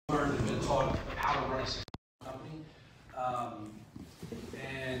of how to run a successful company.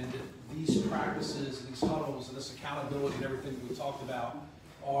 And these practices, these huddles, and this accountability and everything that we talked about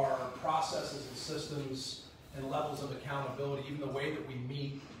are processes and systems and levels of accountability, even the way that we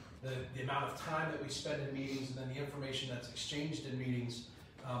meet, the amount of time that we spend in meetings, and then the information that's exchanged in meetings,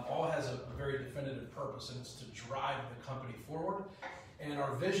 all has a very definitive purpose, and it's to drive the company forward. And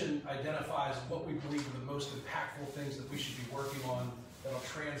our vision identifies what we believe are the most impactful things that we should be working on that'll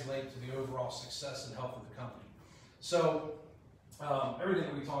translate to the overall success and health of the company. So everything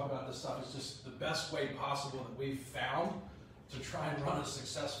that we talk about this stuff is just the best way possible that we've found to try and run a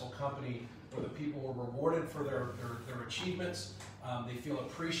successful company where the people are rewarded for their achievements, they feel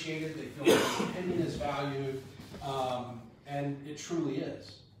appreciated, they feel their opinion is valued, and it truly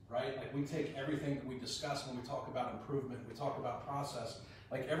is, right? Like, we take everything that we discuss when we talk about improvement, we talk about process,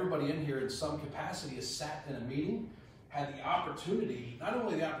 like everybody in here in some capacity has sat in a meeting, had the opportunity, not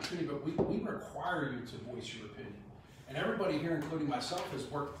only the opportunity, but we require you to voice your opinion. And everybody here, including myself, has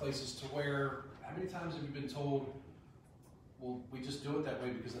worked places to where, how many times have you been told, well, we just do it that way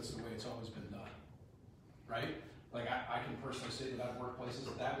because that's the way it's always been done, right? Like, I can personally say that I've worked places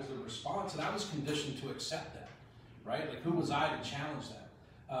that was the response, and I was conditioned to accept that, right? Like, who was I to challenge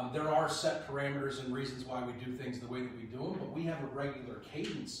that? There are set parameters and reasons why we do things the way that we do them, but we have a regular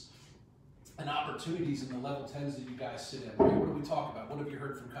cadence and opportunities in the level 10s that you guys sit in, right? What do we talk about? What have you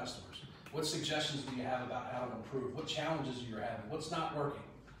heard from customers? What suggestions do you have about how to improve? What challenges are you having? What's not working?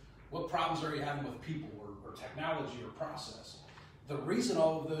 What problems are you having with people or technology or process? The reason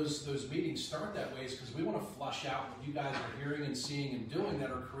all of those meetings start that way is because we want to flush out what you guys are hearing and seeing and doing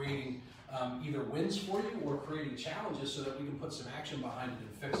that are creating either wins for you or creating challenges so that we can put some action behind it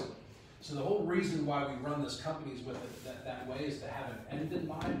and fix it. So the whole reason why we run this company is with it that way is to have an end in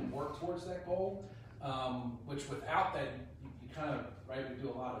mind and work towards that goal, which without that, you kind of, right, we do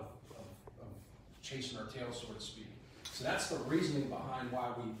a lot of chasing our tail, so to speak. So that's the reasoning behind why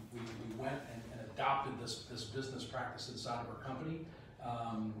we went and adopted this business practice inside of our company.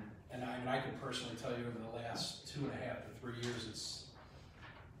 And I can personally tell you over the last 2.5 to 3 years,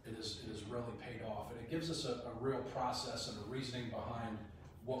 it has really paid off. And it gives us a real process and a reasoning behind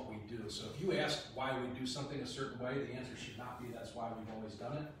what we do. So if you ask why we do something a certain way, the answer should not be that's why we've always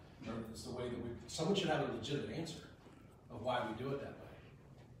done it, or it's the way that someone should have a legitimate answer of why we do it that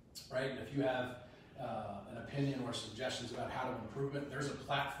way, right? And if you have an opinion or suggestions about how to improve it, there's a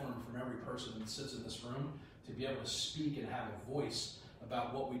platform from every person that sits in this room to be able to speak and have a voice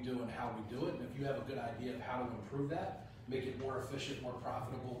about what we do and how we do it. And if you have a good idea of how to improve that, make it more efficient, more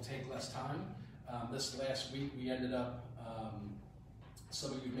profitable, take less time. This last week we ended up,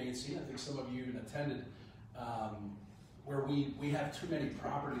 some of you may have seen, I think some of you even attended, where we have too many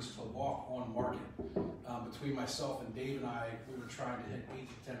properties to walk on market. Between myself and Dave and I, we were trying to hit 8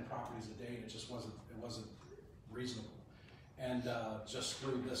 to 10 properties a day, and it wasn't reasonable. And just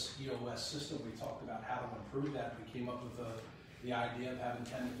through this EOS system, we talked about how to improve that. We came up with the idea of having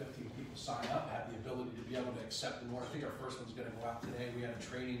 10 to 15 people sign up, have the ability to be able to accept more. I think our first one's going to go out today. We had a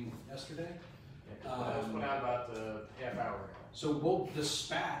training yesterday. Went out about a half hour ago. So we'll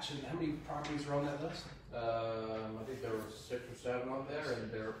dispatch, and how many properties are on that list? I think there were 6 or 7 on there,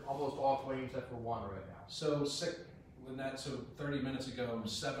 and they're almost all clean except for 1 right now. So 30 minutes ago,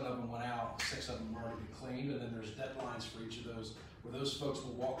 7 of them went out, 6 of them already been cleaned, and then there's deadlines for each of those, where those folks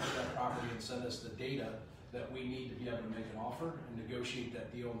will walk through that property and send us the data that we need to be able to make an offer and negotiate that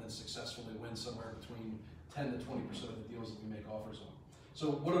deal, and then successfully win somewhere between 10 to 20% of the deals that we make offers on. So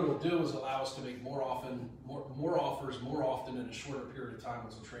what it'll do is allow us to make more offers more often in a shorter period of time,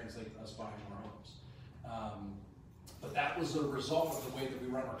 which will translate to us buying more homes. But that was a result of the way that we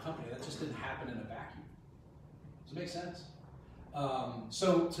run our company. That just didn't happen in a vacuum. Does it make sense?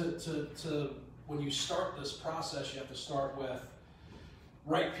 So when you start this process, you have to start with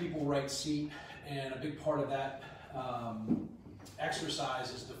right people, right seat, and a big part of that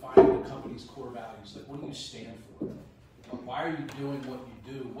exercise is defining the company's core values. Like, what do you stand for? Why are you doing what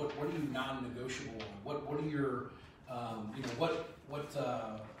you do? What are you non-negotiable on? What are your, I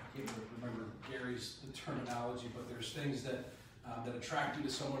can't remember Gary's terminology, but there's things that attract you to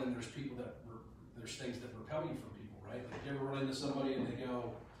someone, and there's things that repel you from people, right? Like, you ever run into somebody and they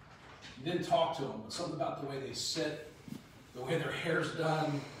go, you didn't talk to them, but something about the way they sit, the way their hair's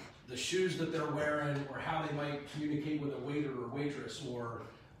done, the shoes that they're wearing, or how they might communicate with a waiter or waitress or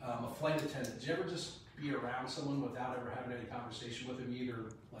a flight attendant. Did you ever just be around someone without ever having any conversation with them,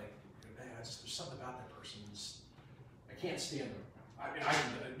 either like, man, there's something about that person, I can't stand them. I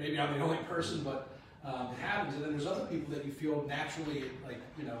mean, maybe I'm the only person, but it happens. And then there's other people that you feel naturally, like,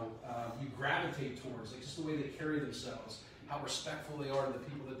 you gravitate towards, like just the way they carry themselves, how respectful they are to the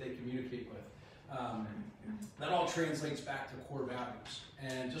people that they communicate with. That all translates back to core values.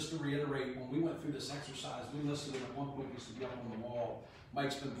 And just to reiterate, when we went through this exercise, we listed it at one point, used to be up on the wall.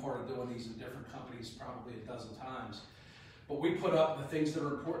 Mike's been part of doing these in different companies probably a dozen times. But we put up the things that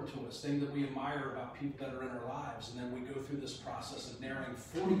are important to us, things that we admire about people that are in our lives, and then we go through this process of narrowing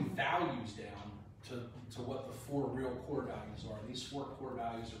 40 values down to what the 4 real core values are. These 4 core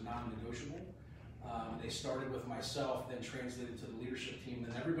values are non-negotiable. They started with myself, then translated to the leadership team,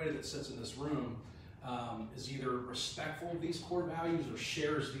 and everybody that sits in this room is either respectful of these core values or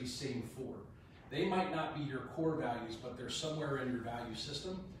shares these same 4. They might not be your core values, but they're somewhere in your value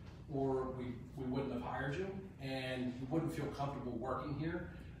system, or we wouldn't have hired you, and you wouldn't feel comfortable working here.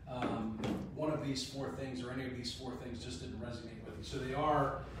 One of these 4 things, or any of these 4 things, just didn't resonate with you. So they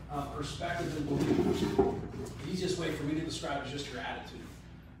are perspective and belief. The easiest way for me to describe it is just your attitude.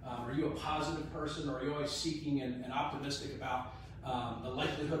 Are you a positive person, or are you always seeking and optimistic about the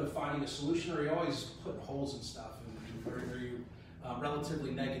likelihood of finding a solution, or are you always putting holes in stuff? And are you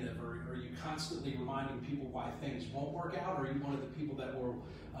relatively negative, or are you constantly reminding people why things won't work out, or are you one of the people that will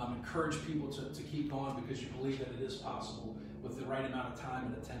encourage people to keep going because you believe that it is possible with the right amount of time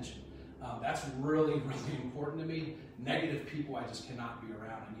and attention? That's really, really important to me. Negative people I just cannot be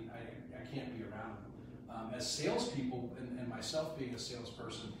around. I can't be around them. As salespeople, and myself being a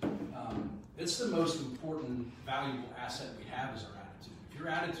salesperson, it's the most important, valuable asset we have is our attitude. If your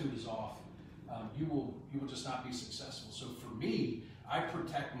attitude is off, you will just not be successful. So for me, I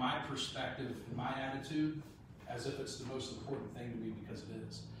protect my perspective and my attitude as if it's the most important thing to me, because it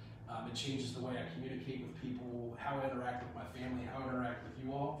is. It changes the way I communicate with people, how I interact with my family, how I interact with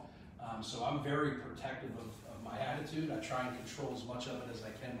you all. So I'm very protective of my attitude. I try and control as much of it as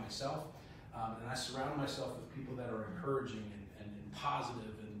I can myself. And I surround myself with people that are encouraging and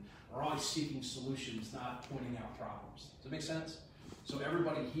positive and are always seeking solutions, not pointing out problems. Does that make sense? So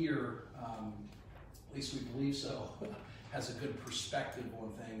everybody here, at least we believe so, has a good perspective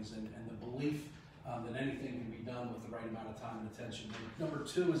on things and the belief that anything can be done with the right amount of time and attention. And number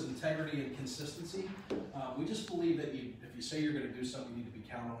 2 is integrity and consistency. We just believe that if you say you're going to do something, you need to be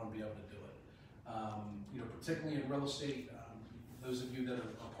counted on to be able to do it. Particularly in real estate, those of you that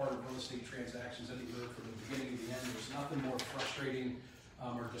are part of real estate transactions, that you heard from the beginning to the end, there's nothing more frustrating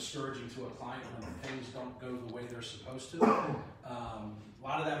or discouraging to a client when things don't go the way they're supposed to. A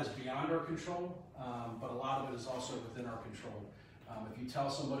lot of that is beyond our control, but a lot of it is also within our control. If you tell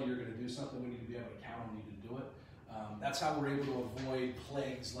somebody you're going to do something, we need to be able to count on you to do it. That's how we're able to avoid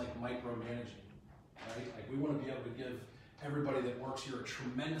plagues like micromanaging, right? Like, we want to be able to give everybody that works here a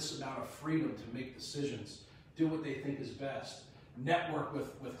tremendous amount of freedom to make decisions, do what they think is best, network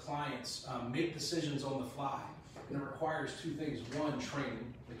with clients, make decisions on the fly. And it requires 2 things. 1,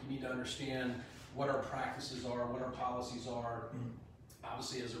 training. Like, you need to understand what our practices are, what our policies are.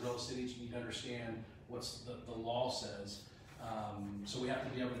 Obviously, as a real estate agent, you need to understand what the law says. So we have to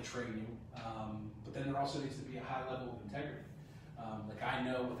be able to train you. But then there also needs to be a high level of integrity. Like, I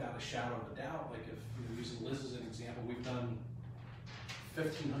know without a shadow of a doubt, like, if using Liz as an example, we've done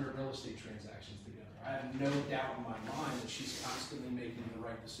 1,500 real estate transactions together. I have no doubt in my mind that she's constantly making the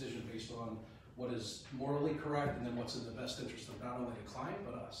right decision based on what is morally correct and then what's in the best interest of not only the client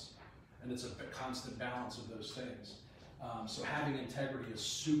but us. And it's a constant balance of those things. So having integrity is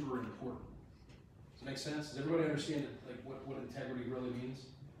super important. Does it make sense? Does everybody understand like what integrity really means?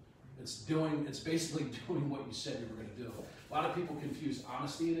 It's basically doing what you said you were going to do. A lot of people confuse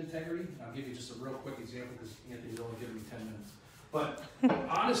honesty and integrity. I'll give you just a real quick example because Anthony's only giving me 10 minutes. But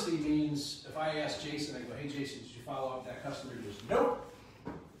honesty means if I ask Jason, I go, hey Jason, did you follow up with that customer? He goes, nope.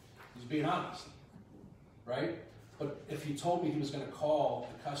 He's being honest, right? But if he told me he was going to call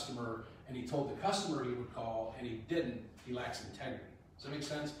the customer and he told the customer he would call and he didn't, he lacks integrity. Does that make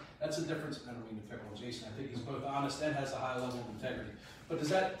sense? That's the difference. I don't mean to pick on Jason. I think he's both honest and has a high level of integrity. But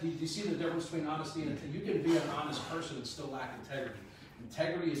do you see the difference between honesty and integrity? You can be an honest person and still lack integrity.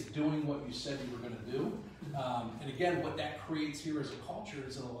 Integrity is doing what you said you were going to do. And again, what that creates here as a culture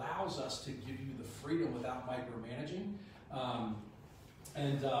is it allows us to give you the freedom without micromanaging.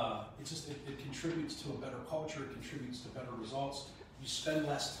 It contributes to a better culture. It contributes to better results. You spend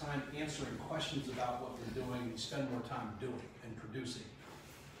less time answering questions about what they're doing. You spend more time doing and producing.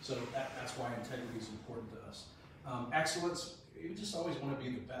 So that's why integrity is important to us. Excellence, we just always want to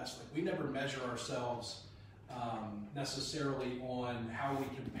be the best. Like, we never measure ourselves necessarily on how we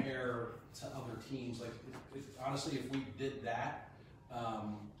compare to other teams. Like, honestly, if we did that,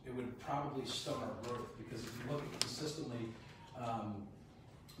 it would probably stunt our growth, because if you look at consistently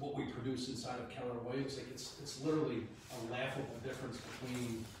what we produce inside of Keller Williams, like it's literally a laughable difference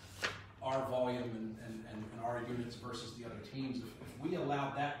between our volume and our units versus the other teams. If we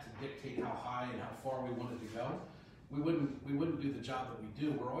allowed that to dictate how high and how far we wanted to go, we wouldn't do the job that we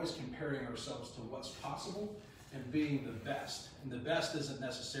do. We're always comparing ourselves to what's possible and being the best. And the best isn't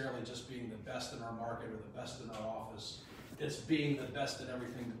necessarily just being the best in our market or the best in our office. It's being the best in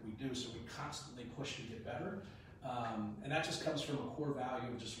everything that we do. So we constantly push to get better. And that just comes from a core value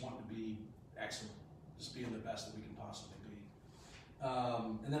of just wanting to be excellent, just being the best that we can possibly be.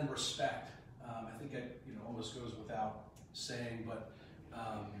 And then respect. I think it almost goes without saying, but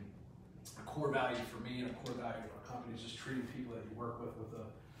a core value for me and a core value of our company is just treating people that you work with a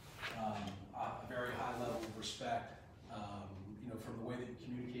very high level of respect. From the way that you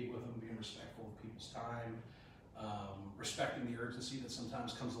communicate with them, being respectful of people's time, respecting the urgency that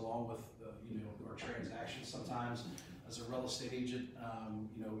sometimes comes along with our transactions. Sometimes, as a real estate agent,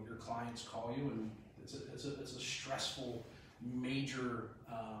 your clients call you, and it's a stressful, major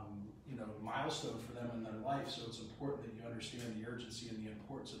milestone for them in their life. So it's important that you understand the urgency and the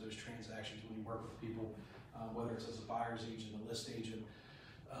importance of those transactions when you work with people, whether it's as a buyer's agent, a list agent,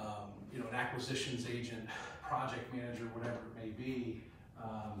 an acquisitions agent, project manager, whatever it may be.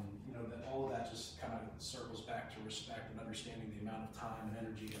 That all of that just kind of circles back to respect and understanding the amount of time and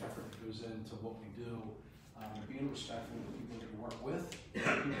energy and effort that goes into what we do, and being respectful of the people that we work with and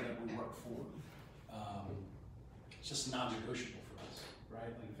the people that we work for. It's just non-negotiable for us,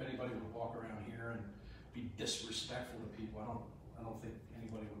 right? Like if anybody would walk around here and be disrespectful to people, I don't think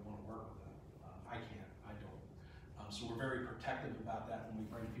anybody would want to work with them. I can't, I don't. So we're very protective about that when we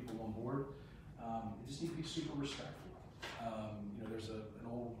bring people on board. You just need to be super respectful. There's an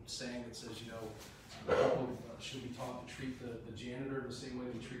old saying that says, people should be taught to treat the janitor the same way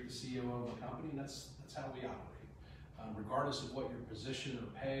we treat the CEO of a company, and that's how we operate. Regardless of what your position or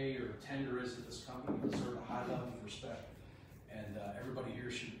pay or tender is at this company, you deserve a high level of respect. And everybody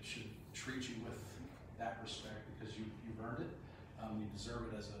here should treat you with that respect because you've earned it. You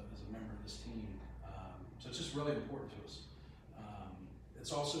deserve it as a member of this team. So it's just really important to us.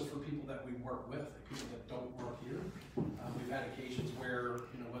 It's also for people that we work with, people that don't work here. We've had occasions where,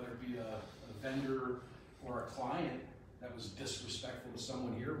 whether it be a vendor or a client that was disrespectful to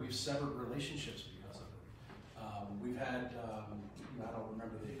someone here, we've severed relationships because of it. We've had, I don't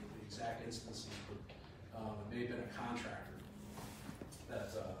remember the exact instances, but it may have been a contractor that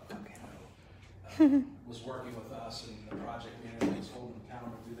was working with us, and the project manager was holding them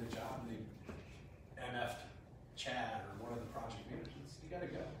accountable to do their job, and they MF'd Chad or one of the project managers. You gotta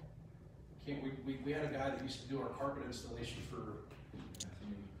go. We had a guy that used to do our carpet installation for,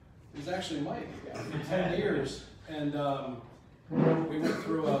 it was actually Mike, for 10 years. And we went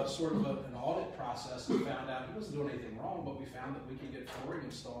through a sort of an audit process and found out he wasn't doing anything wrong, but we found that we could get flooring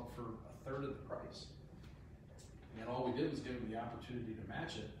installed for a third of the price. And all we did was give him the opportunity to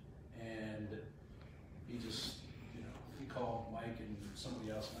match it. And he just, he called Mike and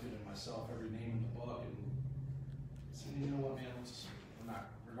somebody else, might have been myself, every name in the book, and said, you know what, man, we're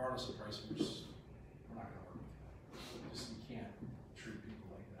not, regardless of price, we're not going to work with you. You can't treat people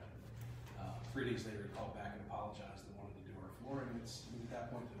like that. 3 days later, he called back and apologized and wanted to do our flooring. At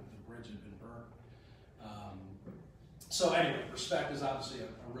that point, the bridge had been burnt. So anyway, respect is obviously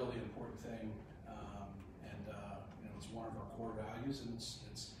a really important thing, and it's one of our core values. And it's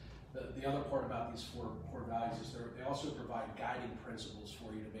the other part about these 4 core values is they also provide guiding principles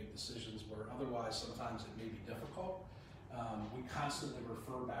for you to make decisions where otherwise sometimes it may be difficult. We constantly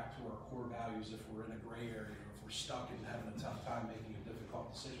refer back to our core values if we're in a gray area or if we're stuck and having a tough time making a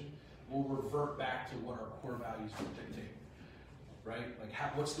difficult decision. We'll revert back to what our core values would dictate, right? Like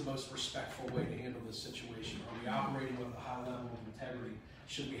what's the most respectful way to handle this situation? Are we operating with a high level of integrity?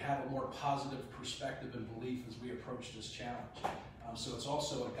 Should we have a more positive perspective and belief as we approach this challenge? So it's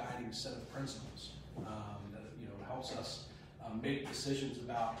also a guiding set of principles that helps us make decisions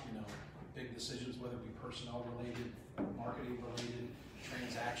about big decisions, whether it be personnel related, marketing related,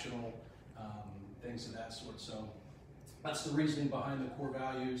 transactional, things of that sort. So that's the reasoning behind the core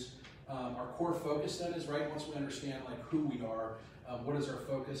values. Our core focus then is, right, once we understand like who we are, what is our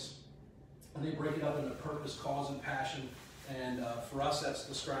focus, and they break it up into purpose, cause, and passion. And for us, that's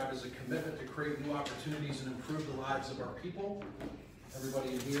described as a commitment to create new opportunities and improve the lives of our people,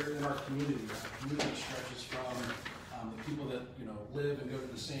 everybody in here, and our community. Our community stretches from the people that live and go to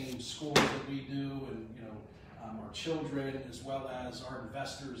the same schools that we do, and our children, as well as our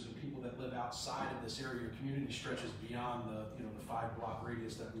investors and people that live outside of this area. Our community stretches beyond the 5-block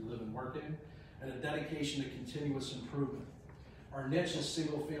radius that we live and work in, and a dedication to continuous improvement. Our niche is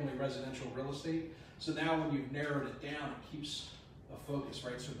single-family residential real estate. So now when you've narrowed it down, it keeps a focus,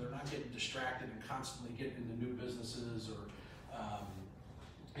 right? So they're not getting distracted and constantly getting into new businesses or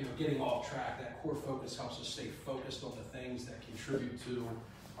getting off track, that core focus helps us stay focused on the things that contribute to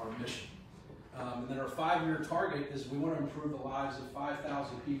our mission. And then our 5-year target is we want to improve the lives of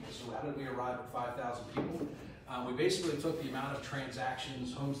 5,000 people. So how did we arrive at 5,000 people? We basically took the amount of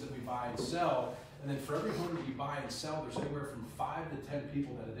transactions, homes that we buy and sell, and then for every home that you buy and sell, there's anywhere from 5 to 10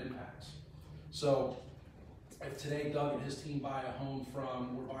 people that it impacts. So if today Doug and his team buy a home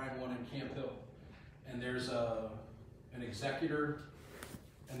we're buying one in Camp Hill, and there's an executor,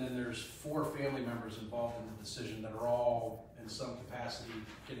 and then there's 4 family members involved in the decision that are all in some capacity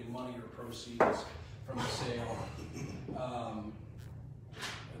getting money or proceeds from the sale.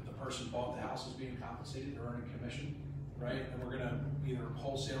 The person bought the house is being compensated, they're earning commission, right? And we're gonna either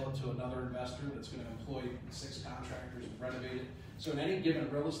wholesale it to another investor that's gonna employ 6 contractors and renovate it. So in any given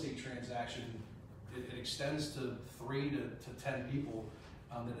real estate transaction, it extends to 3 to 10 people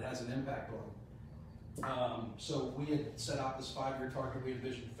that it has an impact on. So we had set out this 5-year target. We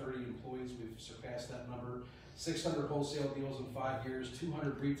envisioned 30 employees. We've surpassed that number. 600 wholesale deals in 5 years,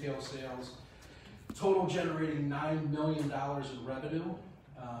 200 retail sales, total generating $9 million in revenue.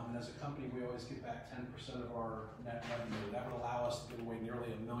 And as a company, we always give back 10% of our net revenue. That would allow us to give away nearly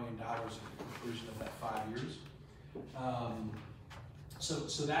 $1 million at the conclusion of that 5 years.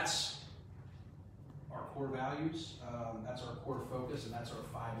 So that's our core values, that's our core focus, and that's our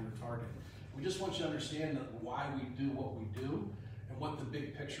 5-year target. We just want you to understand that why we do what we do and what the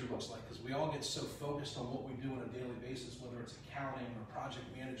big picture looks like, because we all get so focused on what we do on a daily basis, whether it's accounting or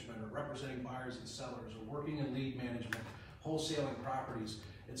project management or representing buyers and sellers or working in lead management, wholesaling properties.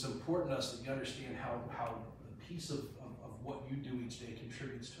 It's important to us that you understand how the piece of what you do each day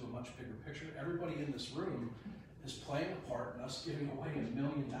contributes to a much bigger picture. Everybody in this room is playing a part in us giving away $1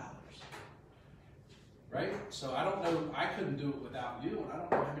 million. Right? So I don't know, I couldn't do it without you, and I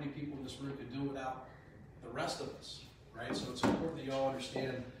don't know how many people in this room could do it without the rest of us. Right? So it's important that you all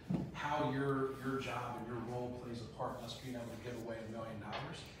understand how your job and your role plays a part in us being able to give away $1 million.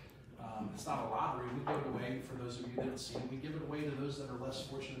 It's not a lottery. We give it away, for those of you that have seen, we give it away to those that are less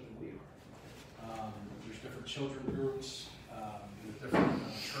fortunate than we are. There's different children groups, there's different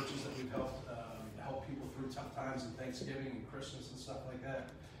churches that we've helped help people through tough times and Thanksgiving and Christmas and stuff like that.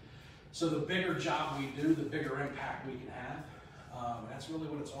 So the bigger job we do, the bigger impact we can have. And that's really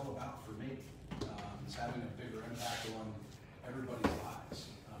what it's all about for me. It's having a bigger impact on everybody's lives.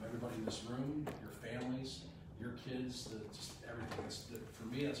 Everybody in this room, your families, your kids, just everything. For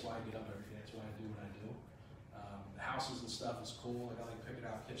me, that's why I get up every day. That's why I do what I do. The houses and stuff is cool. Like, I like picking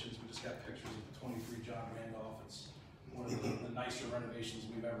out kitchens. We just got pictures of the 23 John Randolph. It's one of the nicer renovations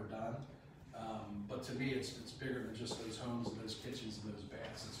we've ever done. But to me, it's bigger than just those homes and those kitchens and those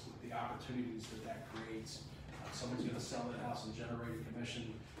baths. It's the opportunities that creates. Someone's going to sell that house and generate a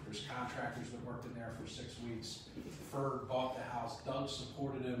commission. There's contractors that worked in there for 6 weeks. Ferg bought the house. Doug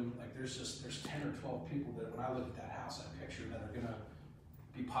supported him. Like there's 10 or 12 people that when I look at that house, I picture that are going to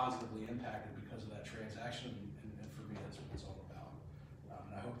be positively impacted because of that transaction. And for me, that's what it's all about.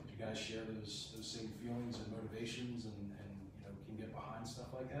 And I hope that you guys share those same feelings and motivations and can get behind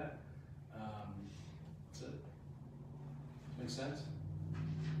stuff like that. That's it. Make sense? All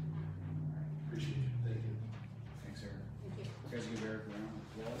right. Appreciate you. Thank you. Thanks, Eric. Thank you. You guys give Eric a round of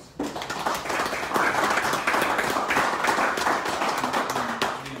applause.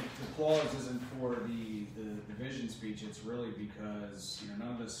 The applause isn't for the vision speech. It's really because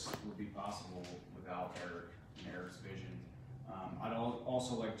none of this would be possible without Eric and Eric's vision. I'd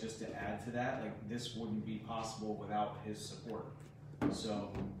also like just to add to that, like this wouldn't be possible without his support.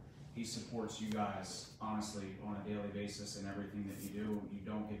 So he supports you guys honestly on a daily basis in everything that you do. You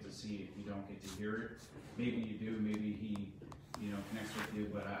don't get to see it, you don't get to hear it. Maybe you do, maybe he connects with you,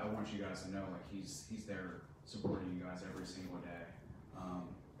 but I want you guys to know like he's there supporting you guys every single day.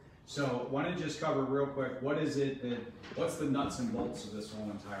 So want to just cover real quick, what's the nuts and bolts of this whole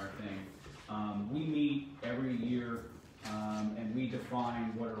entire thing? We meet every year and we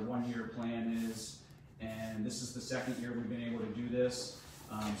define what our 1-year plan is, and this is the 2nd year we've been able to do this.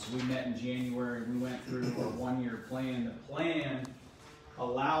 So we met in January, we went through our 1-year plan. The plan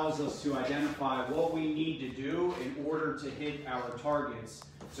allows us to identify what we need to do in order to hit our targets.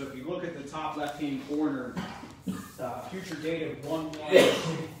 So if you look at the top left-hand corner, future date of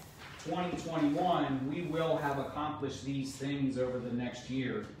 1/1/2021, we will have accomplished these things over the next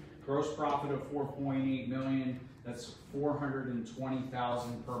year. Gross profit of $4.8 million, that's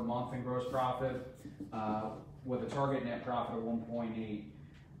 $420,000 per month in gross profit, with a target net profit of 1.8.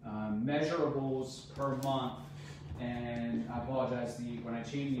 Measurables per month, and I apologize, when I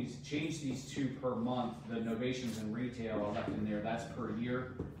changed these 2 per month, the novations and retail I left in there, that's per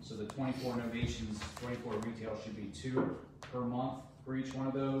year. So the 24 novations, 24 retail should be 2 per month. for each one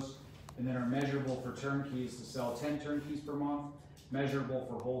of those. And then our measurable for turnkeys to sell 10 turnkeys per month. Measurable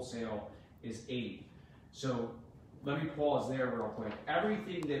for wholesale is 8. So let me pause there real quick.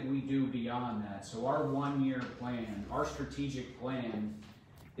 Everything that we do beyond that, so our 1-year plan, our strategic plan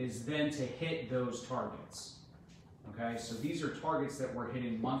is then to hit those targets. Okay, so these are targets that we're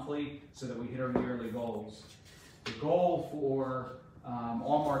hitting monthly so that we hit our yearly goals. The goal for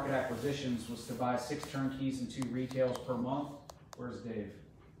all market acquisitions was to buy 6 turnkeys and 2 retails per month. Where's Dave?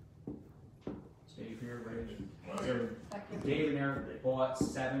 Is Dave here? Right? So Dave and Eric bought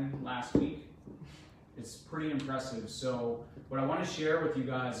 7 last week. It's pretty impressive. So what I want to share with you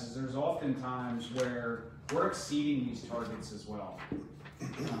guys is there's often times where we're exceeding these targets as well.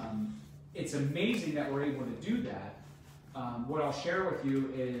 It's amazing that we're able to do that. What I'll share with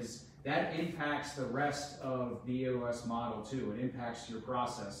you is that impacts the rest of the EOS model too. It impacts your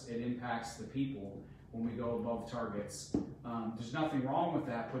process. It impacts the people when we go above targets. There's nothing wrong with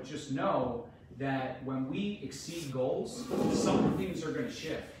that, but just know that when we exceed goals, some things are going to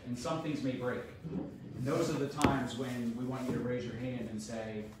shift and some things may break. And those are the times when we want you to raise your hand and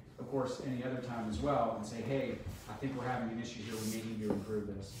say, of course, any other time as well, and say, hey, I think we're having an issue here. We may need to improve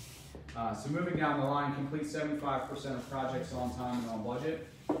this. So moving down the line, complete 75% of projects on time and on budget.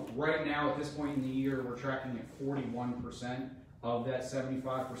 Right now, at this point in the year, we're tracking at 41% of that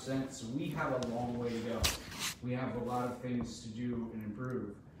 75%. So we have a long way to go. We have a lot of things to do and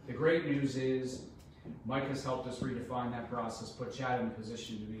improve. The great news is Mike has helped us redefine that process, put Chad in a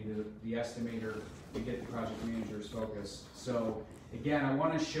position to be the estimator to get the project manager's focus. So again, I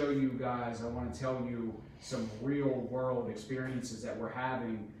want to show you guys, I want to tell you some real world experiences that we're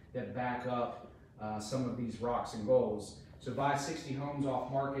having that back up some of these rocks and goals. So buy 60 homes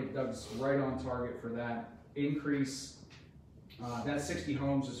off market, Doug's right on target for that. Increase, that 60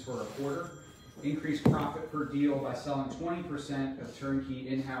 homes is for a quarter. Increase profit per deal by selling 20% of turnkey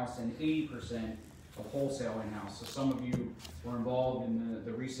in-house and 80% of wholesale in-house. So some of you were involved in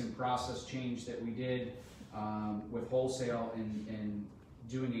the recent process change that we did with wholesale and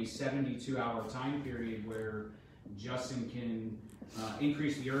doing a 72-hour time period where Justin can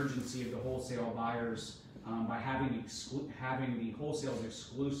increase the urgency of the wholesale buyers by having the wholesales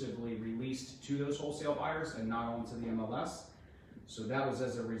exclusively released to those wholesale buyers and not onto the MLS. So that was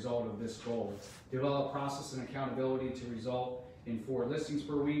as a result of this goal. Develop process and accountability to result in 4 listings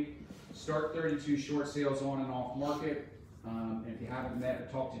per week. Start 32 short sales on and off market. And if you haven't met or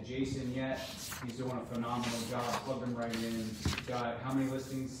talked to Jason yet, he's doing a phenomenal job. Plug him right in. Got how many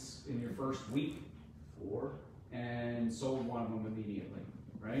listings in your first week? 4. And sold one of them immediately,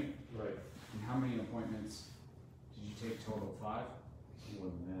 right? Right. And how many appointments did you take total? 5? More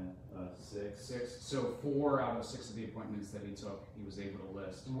than that, 6. 6. So 4 out of 6 of the appointments that he took, he was able to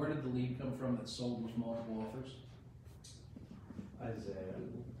list. And where did the lead come from that sold with multiple offers? Isaiah.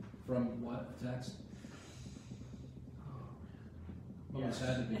 From what? A text? Well, it's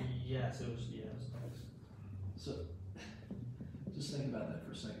had to be. Yes, it was nice. So, just think about that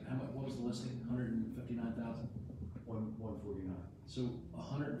for a second. How much? What was the listing? 159,000. 149. So,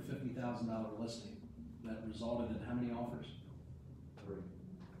 $150,000 listing that resulted in how many offers? 3.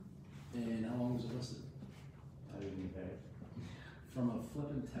 And how long was it listed? I didn't pay. From a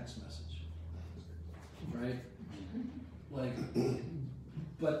flippin' text message, right? Like,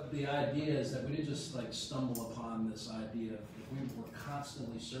 but the idea is that we didn't just like stumble upon this idea. We were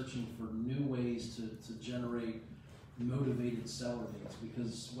constantly searching for new ways to generate motivated seller leads,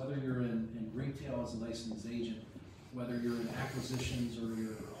 because whether you're in retail as a licensed agent, whether you're in acquisitions or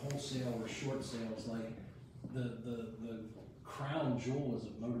you're wholesale or short sales, like the crown jewel is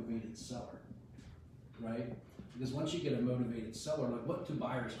a motivated seller, right? Because once you get a motivated seller, like what do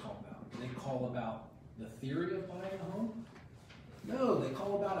buyers call about? Do they call about the theory of buying a home? No, they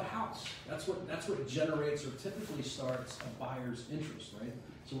call about a house. That's what generates or typically starts a buyer's interest, right?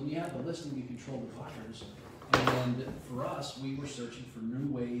 So when you have the listing, you control the buyers. And for us, we were searching for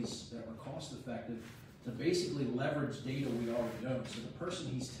new ways that were cost effective to basically leverage data we already own. So the person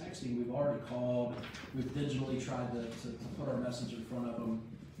he's texting, we've already called, we've digitally tried to put our message in front of them,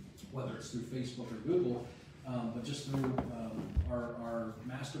 whether it's through Facebook or Google, but just through our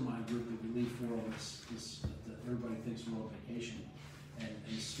mastermind group that we lead for is that everybody thinks we're on vacation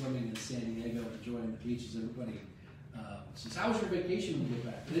and swimming in San Diego, enjoying the beaches. Everybody says, "How was your vacation when you get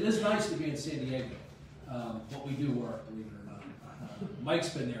back?" It is nice to be in San Diego, but we do work, believe it or not. Mike's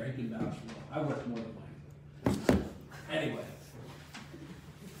been there; he can vouch for it. I work more than Mike. Anyway,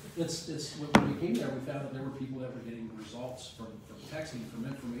 it's when we came there, we found that there were people that were getting results from texting, from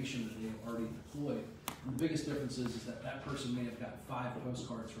information that they have already deployed. And the biggest difference is that that person may have got 5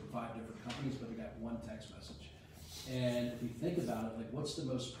 postcards from 5 different companies, but they got 1 text message. And if you think about it, like, what's the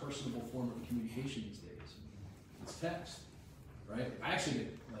most personable form of communication these days? It's text, right? I actually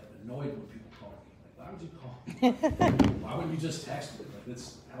get like annoyed when people call me. Like, why would you call me? Why wouldn't you just text me? Like,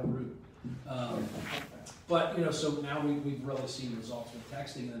 that's how rude. But you know, so now we've really seen results with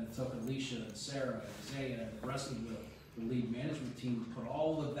texting, and it took Alicia and Sarah and Isaiah and the rest of the lead management team to put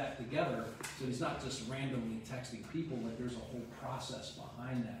all of that together. So he's not just randomly texting people. Like, there's a whole process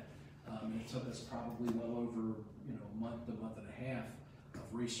behind that. And it took us probably well over, you know, a month and a half of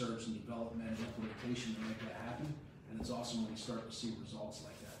research and development and implementation to make that happen. And it's awesome when you start to see results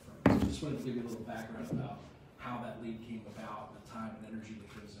like that from it. So just wanted to give you a little background about how that lead came about and the time and energy that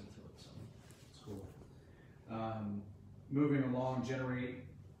goes into it. So It's cool. Moving along, generate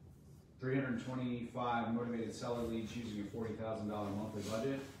 325 motivated seller leads using a $40,000 monthly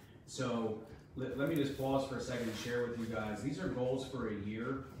budget. So let me just pause for a second and share with you guys. These are goals for a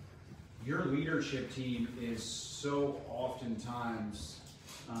year. Your leadership team is so oftentimes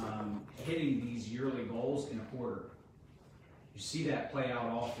hitting these yearly goals in a quarter. You see that play out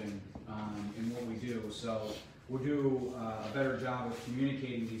often in what we do. So we'll do a better job of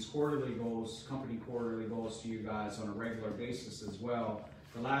communicating these quarterly goals, company quarterly goals to you guys on a regular basis as well.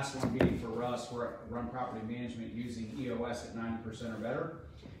 The last one being for us, we're run property management using EOS at 90% or better.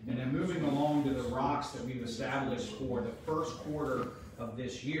 And then moving along to the rocks that we've established for the first quarter of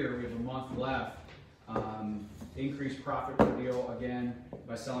this year, we have a month left. Increased profit per deal again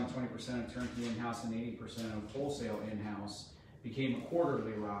by selling 20% of turnkey in-house and 80% of wholesale in-house. Became a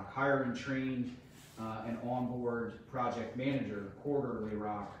quarterly rock. Hire and train an onboard project manager, quarterly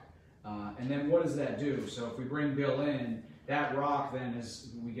rock. And then what does that do? So if we bring Bill in, that rock then is,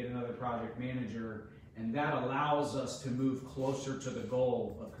 we get another project manager, and that allows us to move closer to the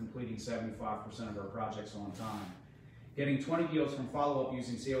goal of completing 75% of our projects on time. Getting 20 deals from follow-up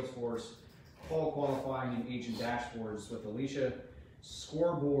using Salesforce, call qualifying and agent dashboards with Alicia.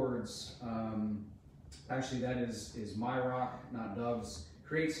 Scoreboards, actually that is my rock, not Doug's.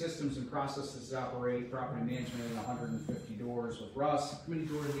 Create systems and processes to operate property management in 150 doors with Russ. how many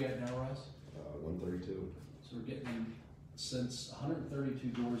doors are we at now, Russ? 132. So we're getting, since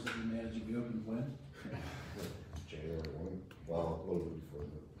 132 doors that we're managing, we opened when? January 1. Well, a little bit before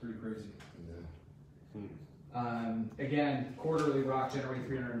that. Pretty crazy. Yeah. Again, quarterly rock, generate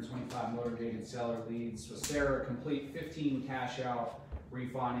 325 motivated seller leads with Sarah. Complete 15 cash out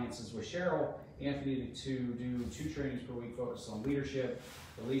refinances with Cheryl. Anthony to do 2 trainings per week focused on leadership.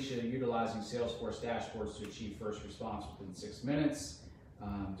 Alicia utilizing Salesforce dashboards to achieve first response within 6 minutes.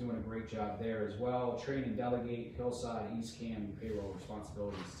 Doing a great job there as well. Train and delegate Hillside, East Cam, payroll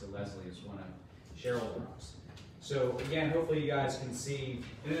responsibilities to Leslie is one of Cheryl's rocks. So again, hopefully you guys can see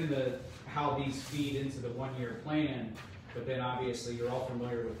how these feed into the one-year plan, but then obviously you're all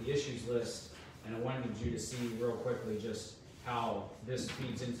familiar with the issues list, and I wanted you to see real quickly just how this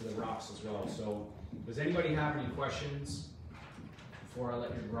feeds into the rocks as well. So does anybody have any questions before I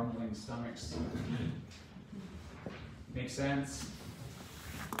let your grumbling stomachs make sense?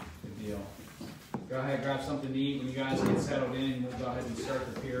 Good deal. Go ahead, grab something to eat. When you guys get settled in, we'll go ahead and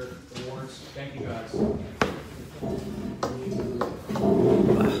start the peer awards. Thank you guys.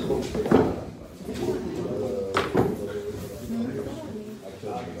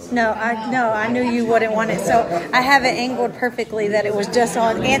 No, I knew you wouldn't want it, so I have it angled perfectly that it was just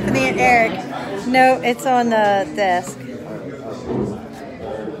on Anthony and Eric. No, it's on the desk.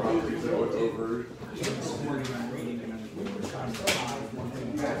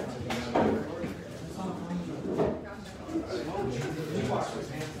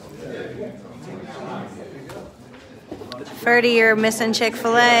 Ferdy, you're missing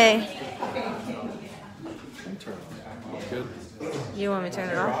Chick-fil-A. You want me to turn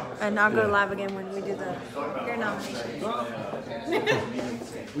it off? And I'll go live again when we do your nomination.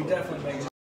 We definitely make